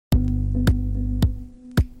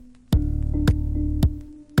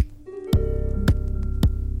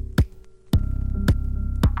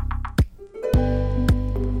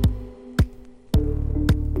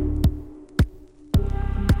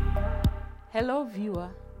Hello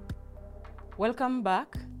viewer, welcome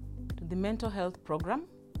back to the mental health program.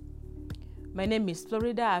 My name is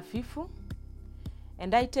Florida Afifu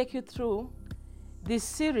and I take you through this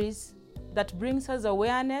series that brings us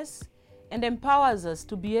awareness and empowers us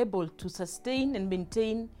to be able to sustain and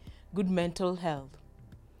maintain good mental health.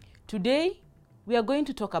 Today we are going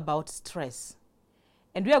to talk about stress,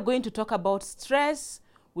 and we are going to talk about stress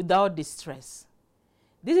without distress.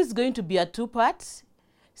 This is going to be a two-part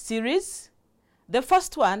series. The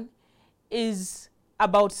first one is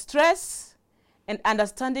about stress and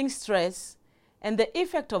understanding stress and the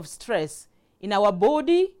effect of stress in our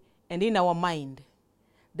body and in our mind.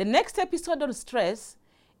 The next episode on stress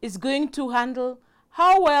is going to handle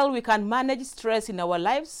how well we can manage stress in our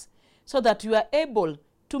lives so that we are able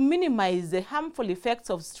to minimize the harmful effects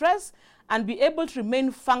of stress and be able to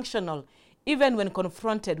remain functional even when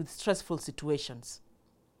confronted with stressful situations.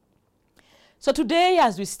 So today,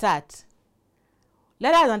 as we start,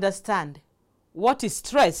 let us understand what is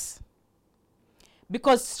stress.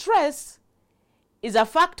 Because stress is a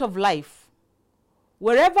fact of life.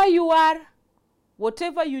 Wherever you are,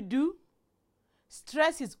 whatever you do,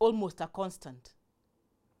 stress is almost a constant.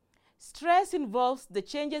 Stress involves the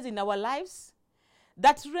changes in our lives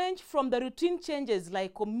that range from the routine changes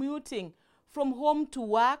like commuting from home to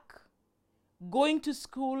work, going to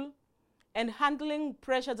school, and handling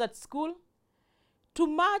pressures at school, to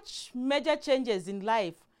much major changes in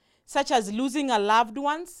life, such as losing our loved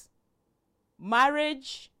ones,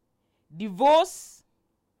 marriage, divorce.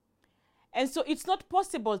 And so it's not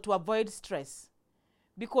possible to avoid stress,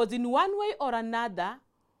 because in one way or another,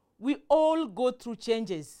 we all go through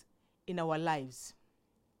changes in our lives.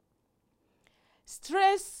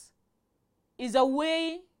 Stress is a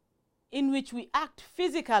way in which we act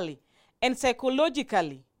physically and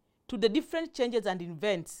psychologically to the different changes and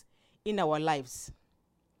events in our lives.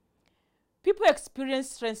 People experience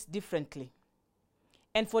stress differently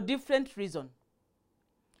and for different reasons.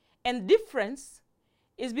 And difference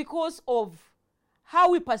is because of how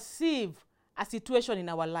we perceive a situation in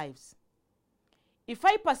our lives. If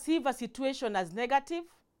I perceive a situation as negative,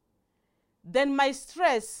 then my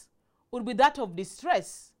stress would be that of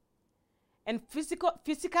distress. And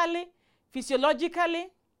physically, physiologically,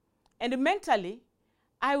 and mentally,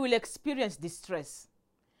 I will experience distress.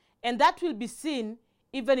 And that will be seen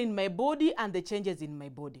even in my body and the changes in my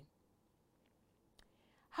body.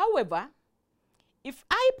 However, if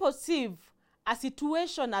I perceive a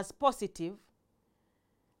situation as positive,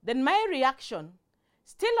 then my reaction,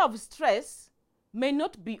 still of stress, may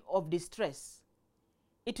not be of distress.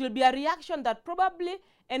 It will be a reaction that probably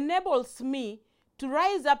enables me to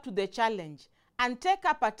rise up to the challenge and take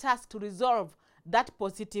up a task to resolve that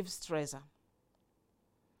positive stressor.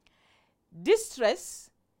 Distress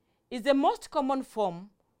is the most common form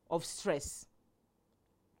of stress.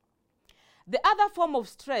 The other form of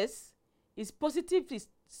stress is positive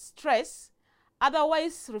stress,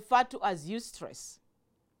 otherwise referred to as eustress.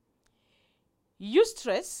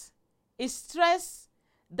 Eustress is stress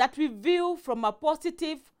that we view from a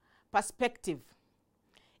positive perspective.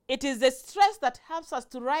 It is the stress that helps us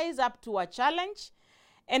to rise up to a challenge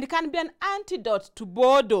and can be an antidote to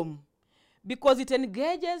boredom, because it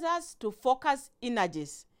engages us to focus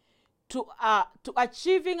energies to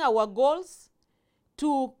achieving our goals,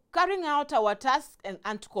 to carrying out our tasks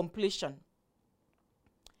and to completion.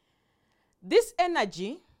 This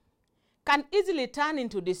energy can easily turn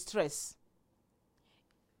into distress,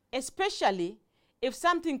 especially if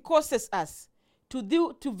something causes us to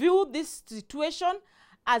view this situation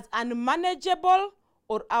as unmanageable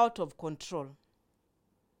or out of control.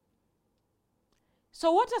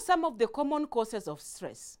 So what are some of the common causes of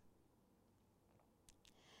stress?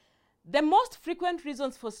 The most frequent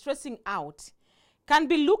reasons for stressing out can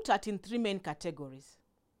be looked at in three main categories.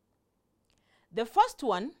 The first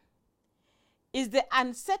one is the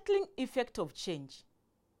unsettling effect of change.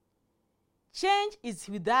 Change is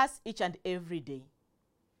with us each and every day.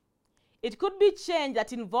 It could be change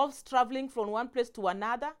that involves traveling from one place to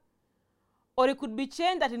another, or it could be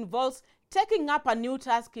change that involves taking up a new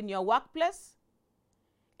task in your workplace.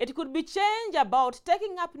 It could be change about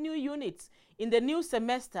taking up new units in the new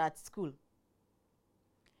semester at school.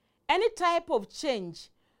 Any type of change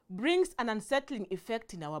brings an unsettling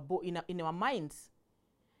effect in our minds,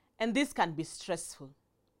 and this can be stressful.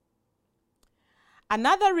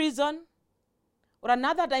 Another reason or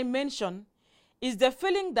another dimension is the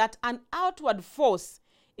feeling that an outward force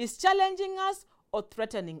is challenging us or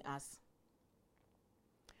threatening us.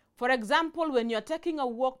 For example, when you're taking a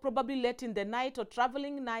walk probably late in the night or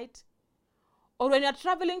traveling night, or when you're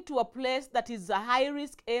traveling to a place that is a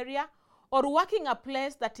high-risk area, or working a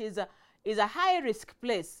place that is is a high-risk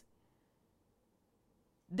place,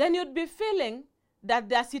 then you'd be feeling that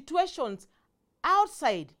there are situations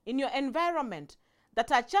outside in your environment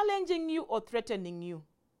that are challenging you or threatening you.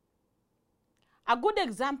 A good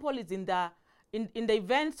example is in the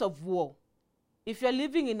events of war, if you're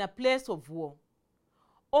living in a place of war.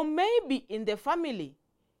 Or maybe in the family,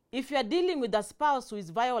 if you're dealing with a spouse who is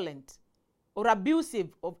violent or abusive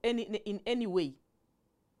in any way.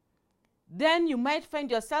 Then you might find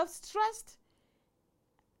yourself stressed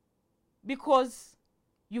because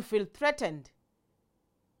you feel threatened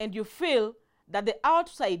and you feel that the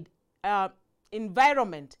outside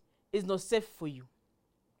environment is not safe for you.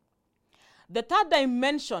 The third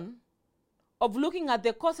dimension of looking at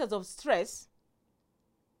the causes of stress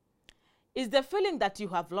is the feeling that you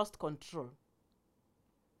have lost control.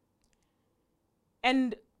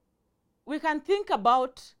 And we can think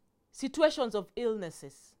about situations of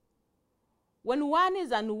illnesses. When one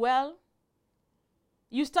is unwell,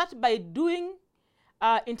 you start by doing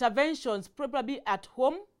interventions probably at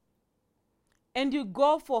home, and you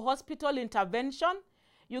go for hospital intervention,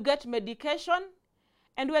 you get medication,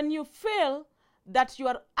 and when you feel that you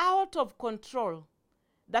are out of control,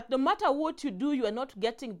 that no matter what you do, you are not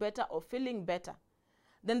getting better or feeling better,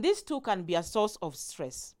 then this too can be a source of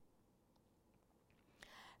stress.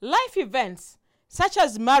 Life events such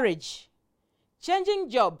as marriage, changing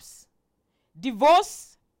jobs,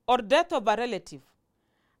 divorce, or death of a relative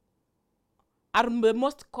are the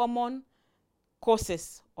most common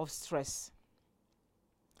causes of stress.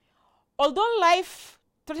 Although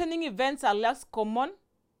life-threatening events are less common,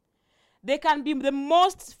 they can be the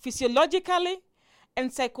most physiologically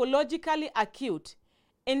and psychologically acute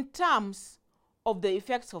in terms of the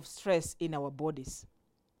effects of stress in our bodies.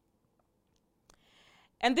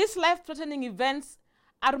 And these life-threatening events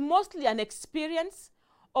are mostly an experience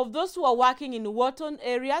of those who are working in war-torn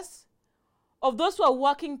areas, of those who are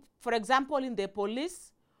working, for example, in the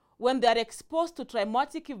police, when they are exposed to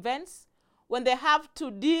traumatic events, when they have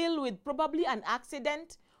to deal with probably an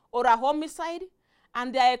accident or a homicide,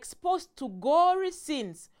 and they are exposed to gory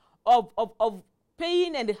scenes of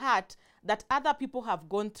pain and hurt that other people have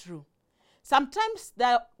gone through. Sometimes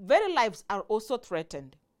their very lives are also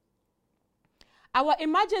threatened. Our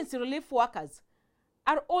emergency relief workers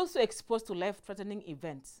are also exposed to life-threatening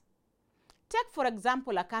events. Take, for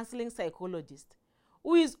example, a counseling psychologist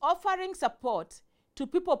who is offering support to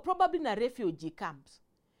people probably in a refugee camps,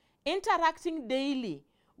 interacting daily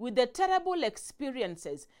with the terrible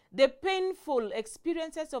experiences, the painful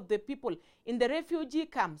experiences of the people in the refugee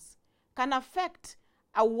camps can affect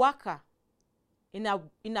a worker in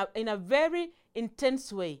a very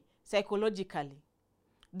intense way psychologically,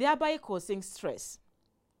 thereby causing stress.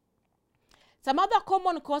 Some other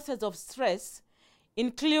common causes of stress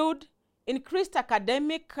include increased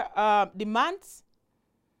academic demands,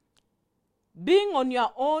 being on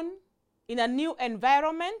your own in a new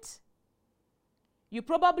environment. You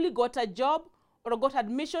probably got a job or got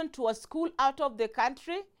admission to a school out of the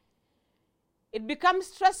country. It becomes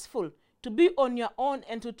stressful to be on your own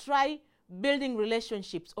and to try building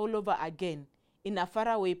relationships all over again in a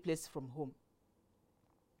faraway place from home.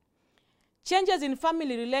 Changes in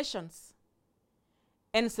family relations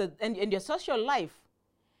and your social life.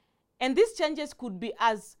 And these changes could be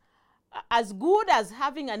as good as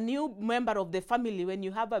having a new member of the family when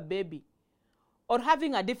you have a baby, or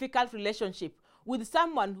having a difficult relationship with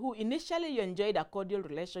someone who initially you enjoyed a cordial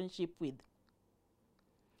relationship with.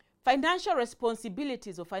 Financial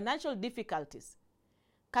responsibilities or financial difficulties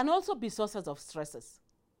can also be sources of stresses.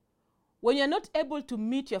 When you're not able to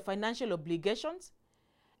meet your financial obligations,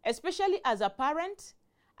 especially as a parent,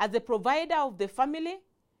 as a provider of the family,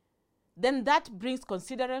 then that brings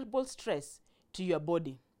considerable stress to your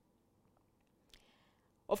body.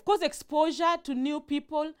 Of course, exposure to new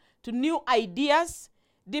people, to new ideas,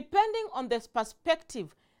 depending on the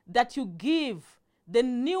perspective that you give the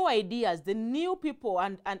new ideas, the new people,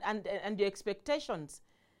 and your expectations,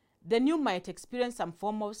 then you might experience some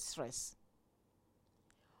form of stress.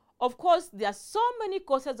 Of course, there are so many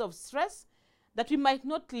causes of stress that we might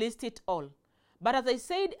not list it all. But as I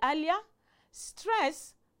said earlier,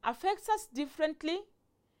 stress affects us differently,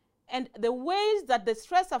 and the ways that the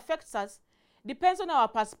stress affects us depends on our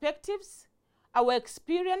perspectives, our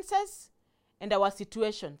experiences, and our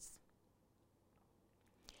situations.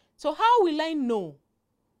 So how will I know,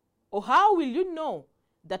 or how will you know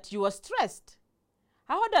that you are stressed?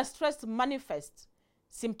 How does stress manifest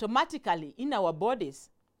symptomatically in our bodies?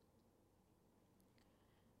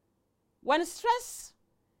 When stress,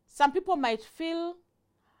 some people might feel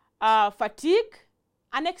fatigue,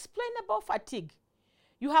 unexplainable fatigue.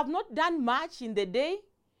 You have not done much in the day.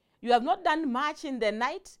 You have not done much in the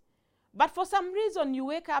night, but for some reason you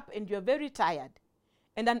wake up and you're very tired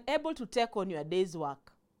and unable to take on your day's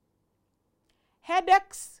work.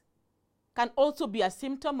 Headaches can also be a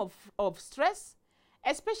symptom of stress,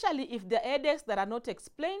 especially if the headaches that are not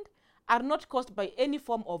explained are not caused by any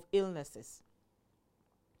form of illnesses.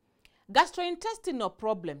 Gastrointestinal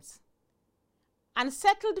problems,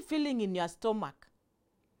 unsettled feeling in your stomach,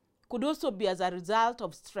 could also be as a result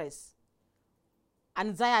of stress,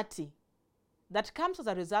 anxiety that comes as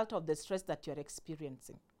a result of the stress that you're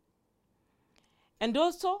experiencing. And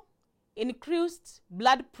also increased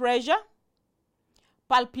blood pressure,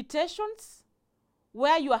 palpitations,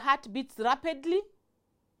 where your heart beats rapidly,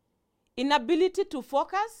 inability to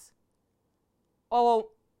focus, or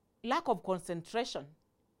lack of concentration.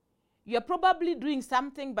 You're probably doing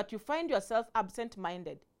something, but you find yourself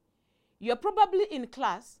absent-minded. You're probably in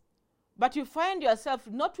class, but you find yourself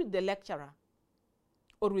not with the lecturer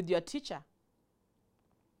or with your teacher.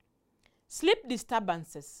 Sleep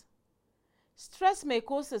disturbances. Stress may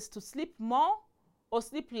cause us to sleep more or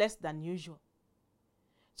sleep less than usual.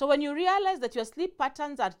 So when you realize that your sleep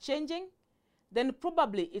patterns are changing, then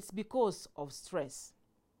probably it's because of stress.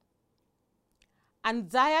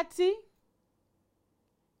 Anxiety,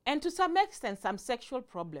 and to some extent, some sexual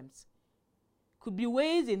problems could be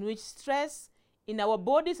ways in which stress in our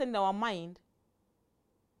bodies and our mind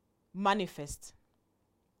manifest.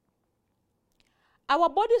 Our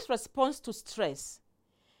body's response to stress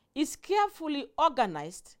is carefully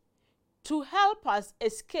organized to help us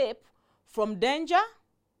escape from danger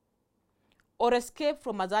or escape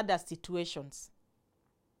from hazardous situations.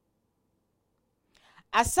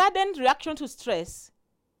 A sudden reaction to stress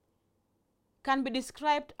can be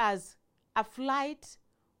described as a flight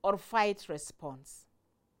or fight response.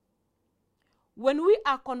 When we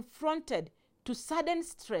are confronted to sudden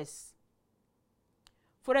stress,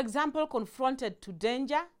 for example, confronted to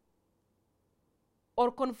danger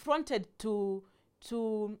or confronted to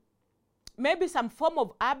maybe some form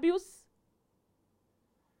of abuse,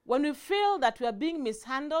 when we feel that we are being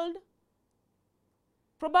mishandled,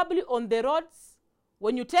 probably on the roads,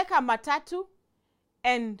 when you take a matatu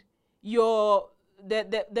and the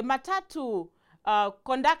matatu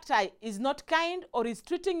conductor is not kind or is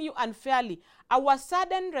treating you unfairly, our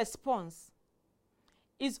sudden response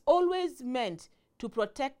is always meant to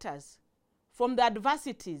protect us from the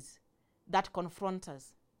adversities that confront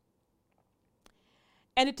us.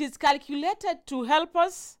 And it is calculated to help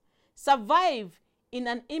us survive in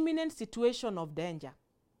an imminent situation of danger.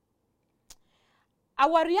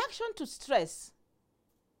 Our reaction to stress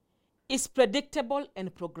is predictable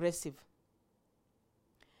and progressive.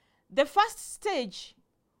 The first stage,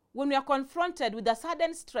 when we are confronted with a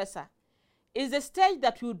sudden stressor, is the stage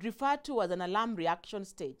that we would refer to as an alarm reaction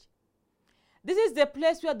stage. This is the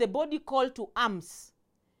place where the body calls to arms,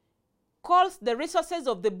 calls the resources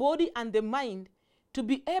of the body and the mind to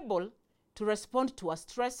be able to respond to a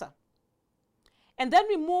stressor. And then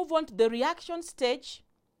we move on to the reaction stage,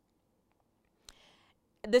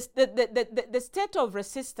 the state of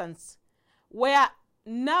resistance, where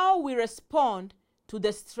now we respond to the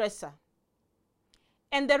stressor.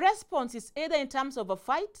 And the response is either in terms of a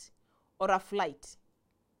fight or a flight.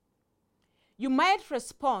 You might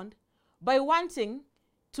respond by wanting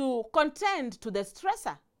to contend to the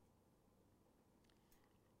stressor.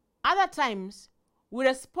 Other times, we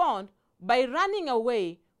respond by running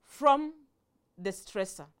away from the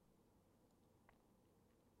stressor.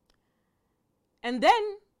 And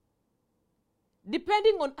then,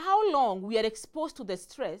 depending on how long we are exposed to the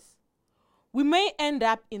stress, we may end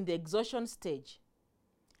up in the exhaustion stage.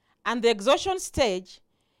 And the exhaustion stage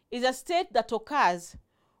is a state that occurs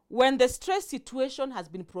when the stress situation has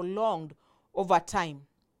been prolonged over time.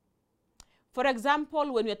 For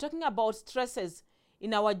example, when we are talking about stresses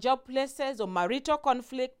in our job places or marital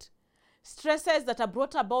conflict, stresses that are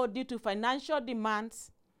brought about due to financial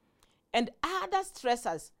demands, and other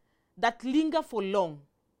stressors that linger for long.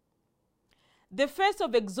 The phase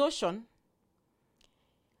of exhaustion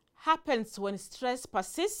happens when stress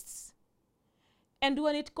persists, and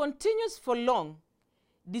when it continues for long,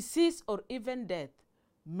 disease or even death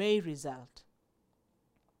may result.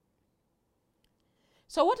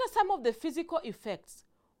 So what are some of the physical effects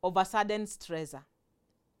of a sudden stressor?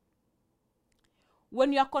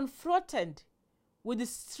 When you are confronted with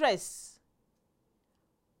stress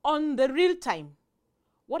on the real time,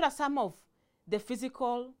 what are some of the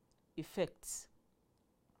physical effects?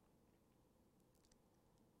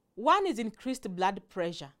 One is increased blood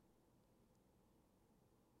pressure.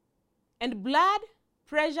 And blood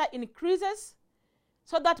pressure increases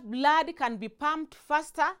so that blood can be pumped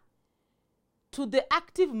faster to the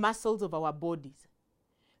active muscles of our bodies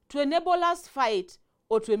to enable us fight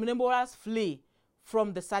or to enable us flee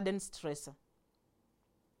from the sudden stressor.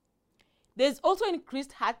 There is also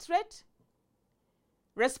increased heart rate,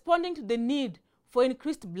 responding to the need for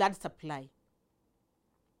increased blood supply.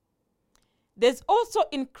 There's also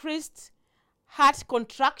increased heart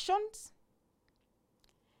contractions,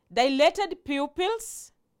 dilated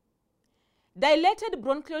pupils, dilated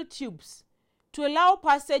bronchial tubes to allow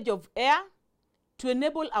passage of air to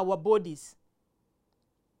enable our bodies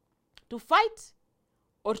to fight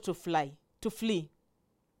or to flee.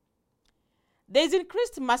 There is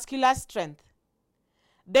increased muscular strength,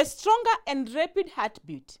 the stronger and rapid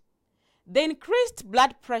heartbeat, the increased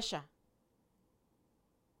blood pressure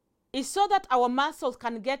is so that our muscles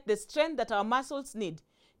can get the strength that our muscles need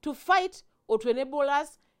to fight or to enable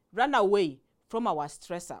us run away from our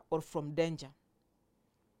stressor or from danger.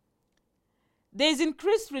 There is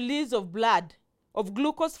increased release of blood, of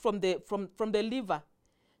glucose from the liver,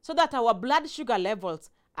 so that our blood sugar levels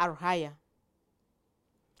are higher.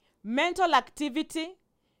 Mental activity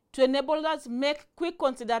to enable us make quick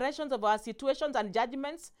considerations of our situations and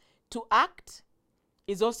judgments to act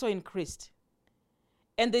is also increased.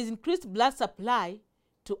 And there is increased blood supply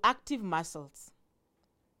to active muscles.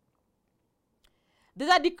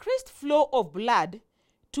 There's a decreased flow of blood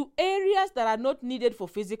to areas that are not needed for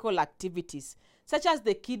physical activities, such as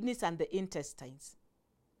the kidneys and the intestines.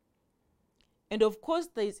 And of course,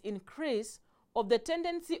 there is increase of the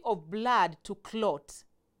tendency of blood to clot,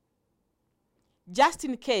 just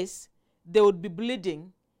in case there would be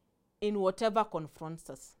bleeding in whatever confronts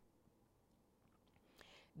us.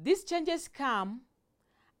 These changes come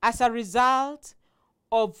as a result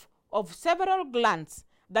of several glands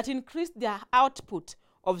that increase their output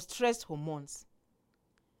of stress hormones.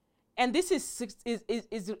 And this is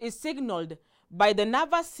signaled by the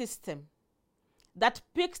nervous system that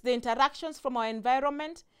picks the interactions from our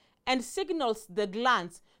environment and signals the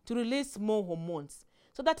glands to release more hormones,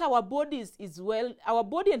 so that our body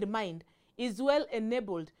and mind is well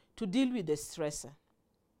enabled to deal with the stressor.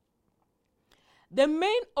 The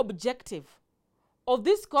main objective of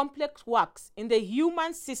these complex works in the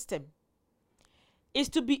human system is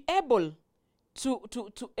to be able to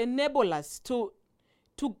enable us to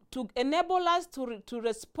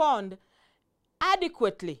respond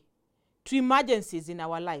adequately to emergencies in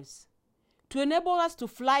our lives, to enable us to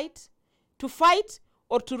fight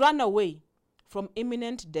or to run away from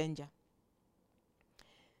imminent danger.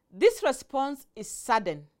 This response is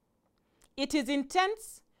sudden. It is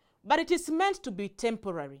intense, but it is meant to be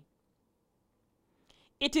temporary.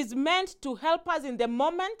 It is meant to help us in the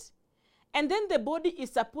moment, and then the body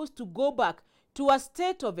is supposed to go back to a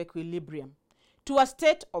state of equilibrium, to a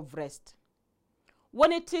state of rest.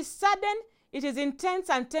 When it is sudden, it is intense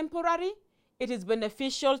and temporary, it is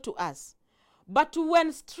beneficial to us. But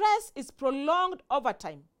when stress is prolonged over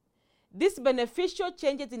time, these beneficial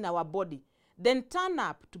changes in our body then turn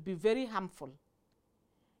up to be very harmful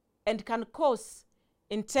and can cause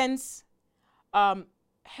intense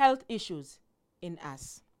health issues in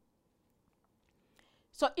us.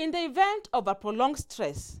 So in the event of a prolonged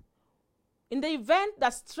stress, in the event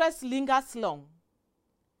that stress lingers long,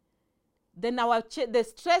 then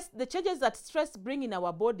the changes that stress brings in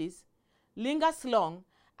our bodies lingers long,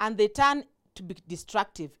 and they turn to be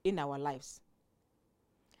destructive in our lives.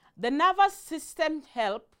 The nervous system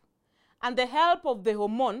help and the help of the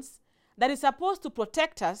hormones that is supposed to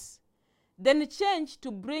protect us then change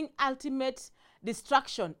to bring ultimate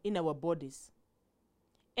destruction in our bodies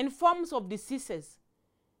in forms of diseases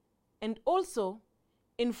and also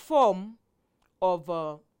in form of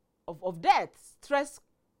death. Stress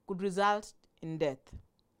could result in death.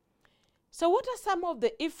 So what are some of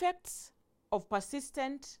the effects of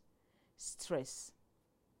persistent stress?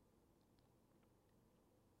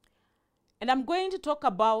 And I'm going to talk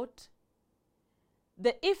about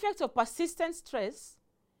the effects of persistent stress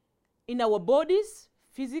in our bodies,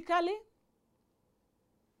 physically,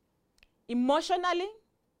 emotionally,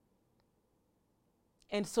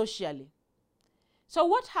 and socially. So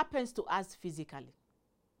what happens to us physically?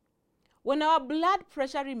 When our blood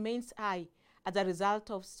pressure remains high as a result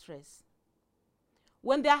of stress,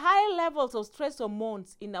 when there are high levels of stress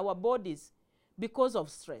hormones in our bodies because of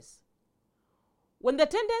stress, when the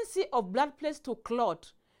tendency of blood plates to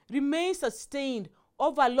clot remains sustained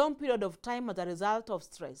over a long period of time as a result of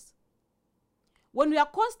stress, when we are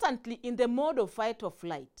constantly in the mode of fight or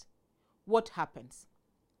flight, what happens?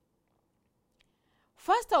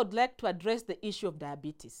 First, I would like to address the issue of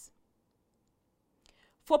diabetes.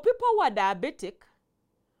 For people who are diabetic,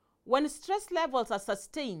 when stress levels are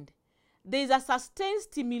sustained there is a sustained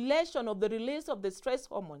stimulation of the release of the stress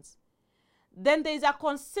hormones, then there is a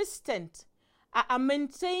consistent, a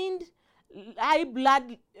maintained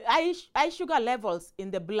high sugar levels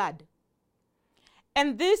in the blood.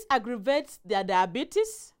 And this aggravates their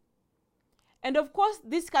diabetes. And of course,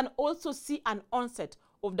 this can also see an onset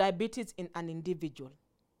of diabetes in an individual.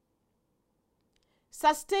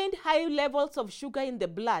 Sustained high levels of sugar in the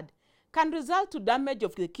blood can result to damage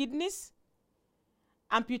of the kidneys,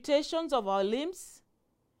 amputations of our limbs,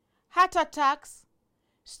 heart attacks,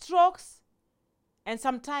 strokes, and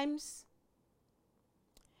sometimes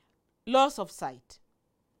loss of sight.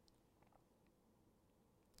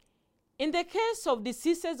 In the case of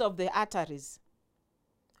diseases of the arteries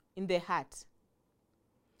in the heart,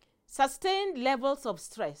 sustained levels of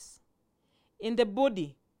stress in the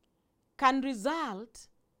body can result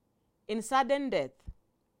in sudden death.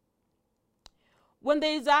 When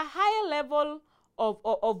there is a higher level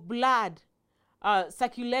of blood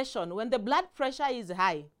circulation, when the blood pressure is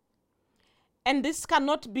high, and this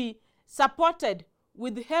cannot be supported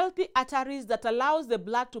with healthy arteries that allows the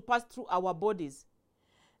blood to pass through our bodies,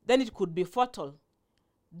 then it could be fatal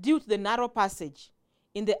due to the narrow passage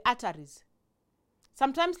in the arteries,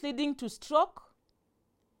 sometimes leading to stroke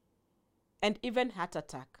and even heart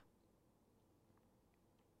attack.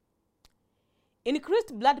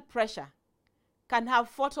 Increased blood pressure can have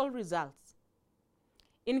fatal results.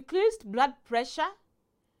 Increased blood pressure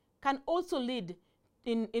can also lead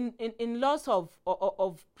in loss of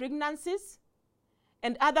pregnancies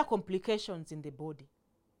and other complications in the body.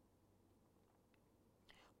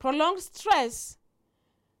 Prolonged stress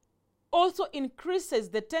also increases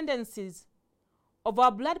the tendencies of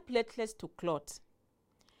our blood platelets to clot.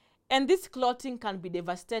 And this clotting can be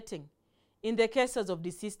devastating in the cases of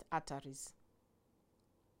diseased arteries.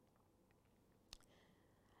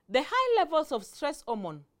 The high levels of stress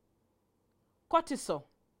hormone, cortisol,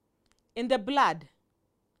 in the blood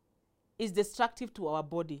is destructive to our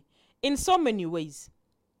body in so many ways.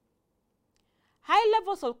 High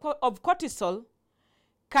levels of cortisol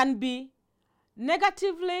can be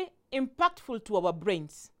negatively impactful to our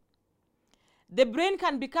brains. The brain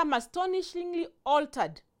can become astonishingly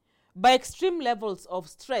altered by extreme levels of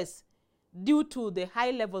stress due to the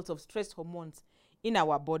high levels of stress hormones in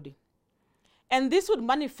our body. And this would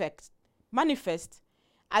manifest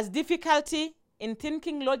as difficulty in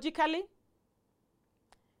thinking logically,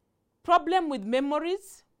 problem with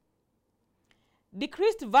memories,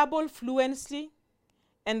 decreased verbal fluency,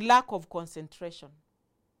 and lack of concentration.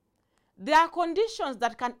 There are conditions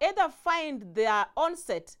that can either find their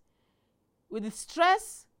onset with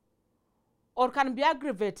stress or can be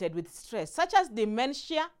aggravated with stress, such as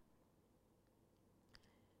dementia,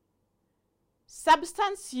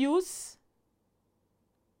 substance use,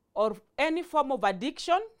 or any form of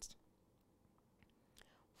addiction,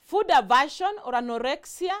 food aversion or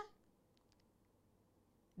anorexia,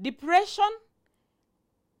 depression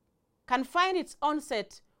can find its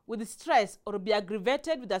onset with stress or be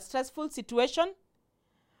aggravated with a stressful situation,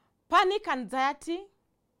 panic, anxiety,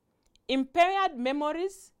 impaired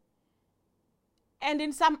memories, and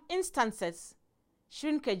in some instances,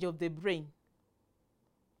 shrinkage of the brain.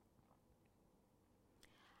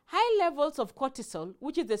 High levels of cortisol,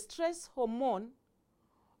 which is the stress hormone,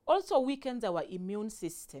 also weakens our immune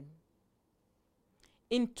system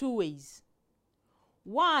in two ways.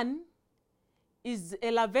 One is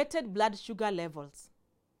elevated blood sugar levels.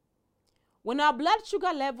 When our blood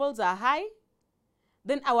sugar levels are high,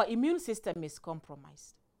 then our immune system is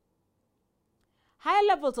compromised. High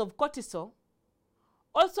levels of cortisol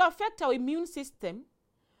also affect our immune system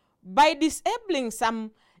by disabling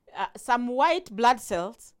some white blood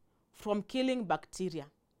cells from killing bacteria.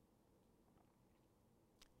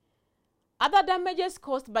 Other damages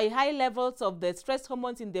caused by high levels of the stress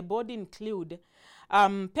hormones in the body include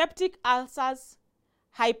peptic ulcers,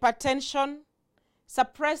 hypertension,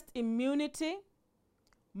 suppressed immunity,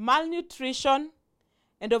 malnutrition,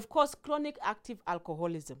 and of course, chronic active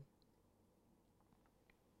alcoholism.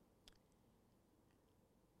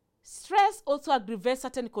 Stress also aggravates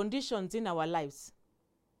certain conditions in our lives.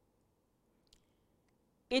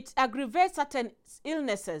 It aggravates certain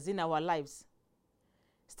illnesses in our lives.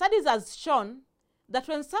 Studies have shown that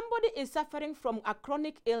when somebody is suffering from a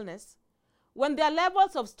chronic illness, when their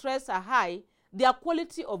levels of stress are high, their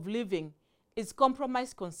quality of living is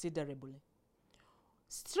compromised considerably.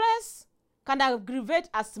 Stress can aggravate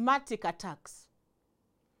asthmatic attacks.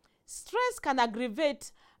 Stress can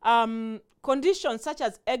aggravate conditions such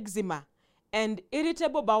as eczema and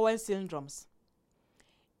irritable bowel syndromes.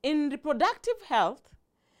 In reproductive health,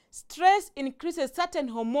 stress increases certain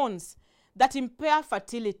hormones that impair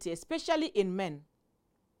fertility, especially in men.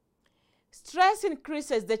 Stress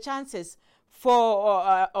increases the chances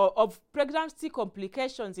of pregnancy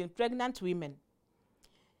complications in pregnant women.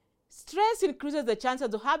 Stress increases the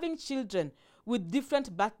chances of having children with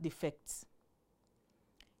different birth defects.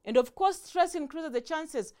 And of course, stress increases the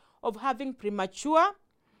chances of having premature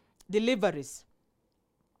deliveries.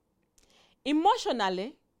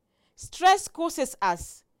 Emotionally, stress causes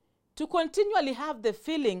us to continually have the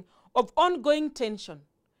feeling of ongoing tension,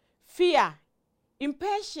 fear,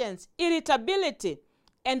 impatience, irritability,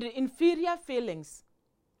 and inferior feelings.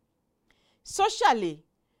 Socially,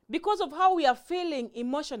 because of how we are feeling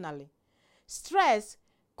emotionally, stress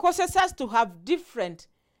causes us to have different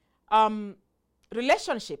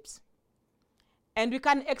relationships. And we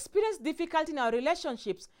can experience difficulty in our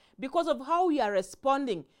relationships because of how we are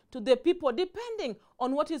responding to the people, depending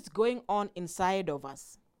on what is going on inside of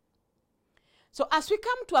us. So as we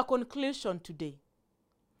come to a conclusion today,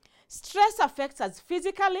 stress affects us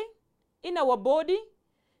physically, in our body,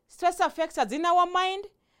 stress affects us in our mind,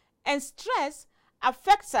 and stress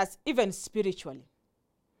affects us even spiritually.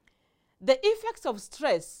 The effects of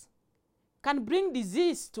stress can bring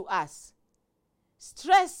disease to us.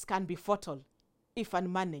 Stress can be fatal if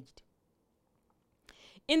unmanaged.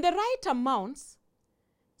 In the right amounts,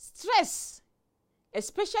 stress,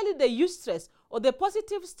 especially the eustress or the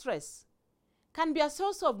positive stress, can be a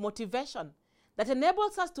source of motivation that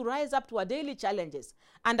enables us to rise up to our daily challenges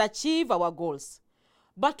and achieve our goals.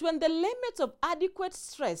 But when the limits of adequate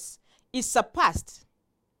stress is surpassed,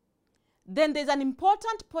 then there's an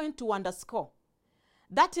important point to underscore.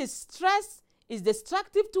 That is, stress is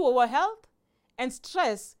destructive to our health, and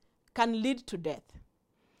stress can lead to death.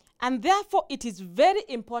 And therefore, it is very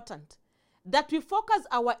important that we focus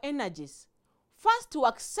our energies first to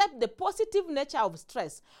accept the positive nature of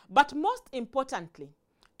stress, but most importantly,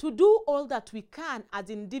 to do all that we can as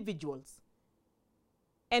individuals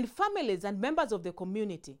and families and members of the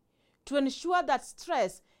community to ensure that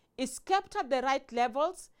stress is kept at the right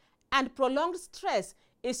levels and prolonged stress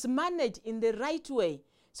is managed in the right way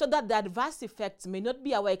so that the adverse effects may not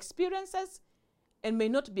be our experiences and may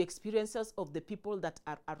not be experiences of the people that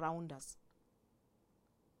are around us.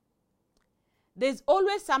 There's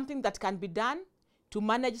always something that can be done to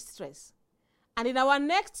manage stress. And in our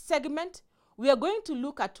next segment, we are going to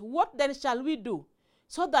look at what then shall we do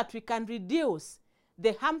so that we can reduce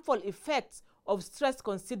the harmful effects of stress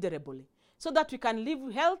considerably, so that we can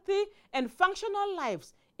live healthy and functional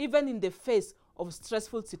lives even in the face of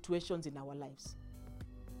stressful situations in our lives.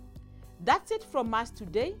 That's it from us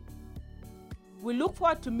today. We look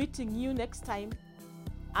forward to meeting you next time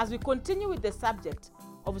as we continue with the subject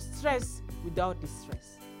of stress without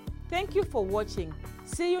distress. Thank you for watching.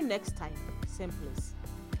 See you next time, same place.